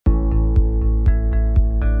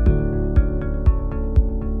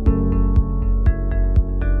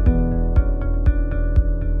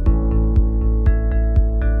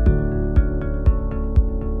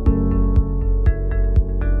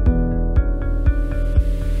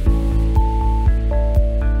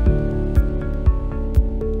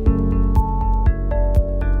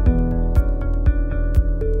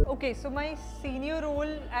my senior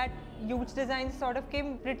role at YUJ Designs sort of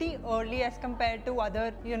came pretty early as compared to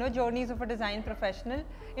other, journeys of a design professional.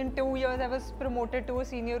 In 2 years, I was promoted to a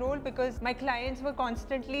senior role because my clients were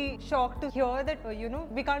constantly shocked to hear that,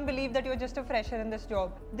 we can't believe that you're just a fresher in this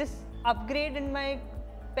job. This upgrade in my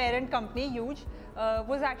parent company, YUJ,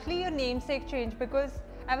 was actually a namesake change because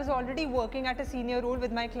I was already working at a senior role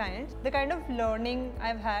with my clients. The kind of learning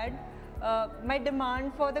I've had, my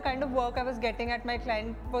demand for the kind of work I was getting at my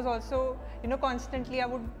client was also, constantly I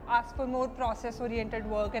would ask for more process-oriented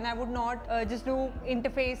work, and I would not just do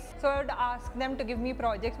interface. So I would ask them to give me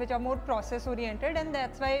projects which are more process-oriented, and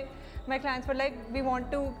that's why my clients were like, we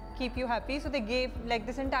want to keep you happy. So they gave, like,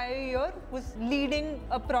 this entire year was leading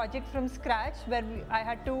a project from scratch where I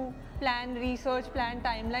had to plan research, plan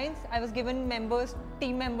timelines. I was given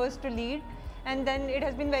team members to lead, and then it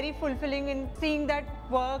has been very fulfilling in seeing that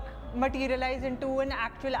work materialize into an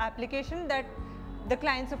actual application that the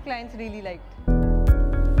clients of clients really liked.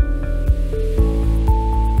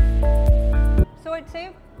 So I'd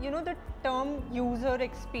say, the term user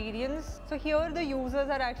experience. So here the users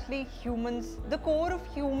are actually humans. The core of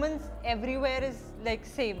humans everywhere is like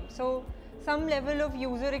same. So some level of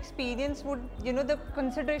user experience would, the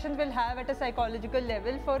considerations we'll have at a psychological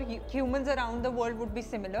level for humans around the world would be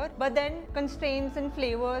similar. But then constraints and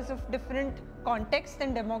flavors of different contexts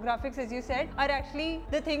and demographics, as you said, are actually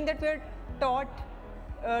the thing that we're taught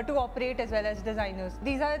to operate as well as designers.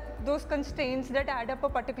 These are those constraints that add up a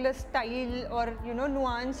particular style or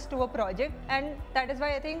nuance to a project, and that is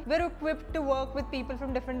why I think we're equipped to work with people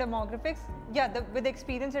from different demographics. Yeah, with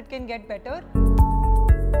experience it can get better.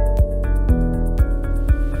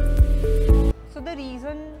 So the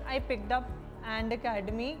reason I picked up AND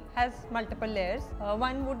Academy has multiple layers.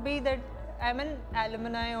 One would be that I'm an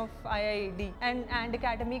alumni of IIAD, and AND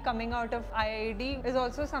Academy coming out of IIAD is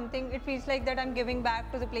also something, it feels like that I'm giving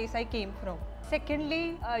back to the place I came from.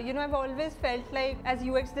 Secondly, I've always felt like as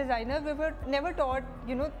UX designer, we were never taught,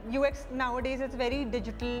 UX nowadays it's very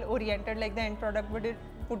digital oriented, like the end product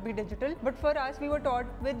would be digital. But for us, we were taught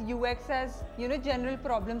with UX as, general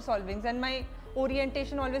problem solvings, and my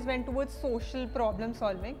orientation always went towards social problem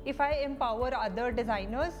solving. If I empower other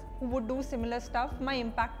designers who would do similar stuff, my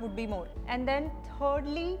impact would be more. And then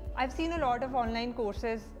thirdly, I've seen a lot of online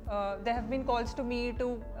courses. There have been calls to me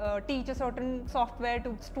to teach a certain software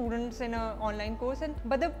to students in an online course,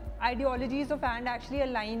 but the ideologies of AND actually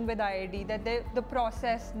align with IIAD, that the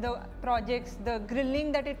process, the projects, the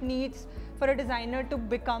grilling that it needs for a designer to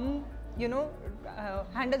become,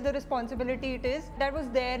 handle the responsibility it is, that was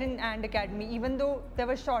there in AND Academy, even though there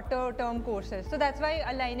were shorter term courses. So that's why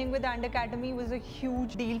aligning with AND Academy was a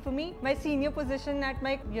huge deal for me. My senior position at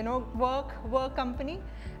my work company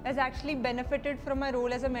has actually benefited from my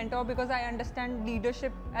role as a mentor because I understand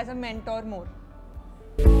leadership as a mentor more.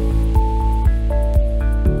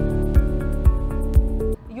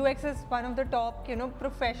 UX is one of the top,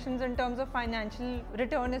 professions in terms of financial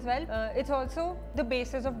return as well. It's also the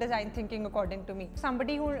basis of design thinking, according to me.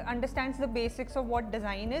 Somebody who understands the basics of what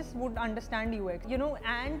design is would understand UX,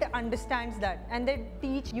 and understands that, and they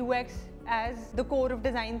teach UX as the core of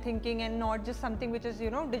design thinking and not just something which is,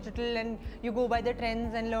 digital and you go by the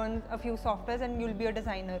trends and learn a few softwares and you'll be a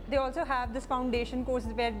designer. They also have this foundation course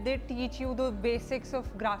where they teach you the basics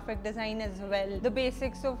of graphic design as well, the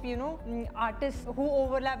basics of, artists who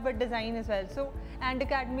overlap with design as well. So AND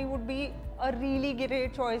Academy would be a really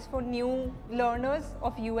great choice for new learners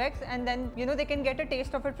of UX, and then, they can get a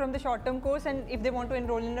taste of it from the short-term course, and if they want to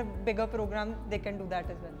enroll in a bigger program, they can do that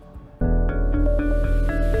as well.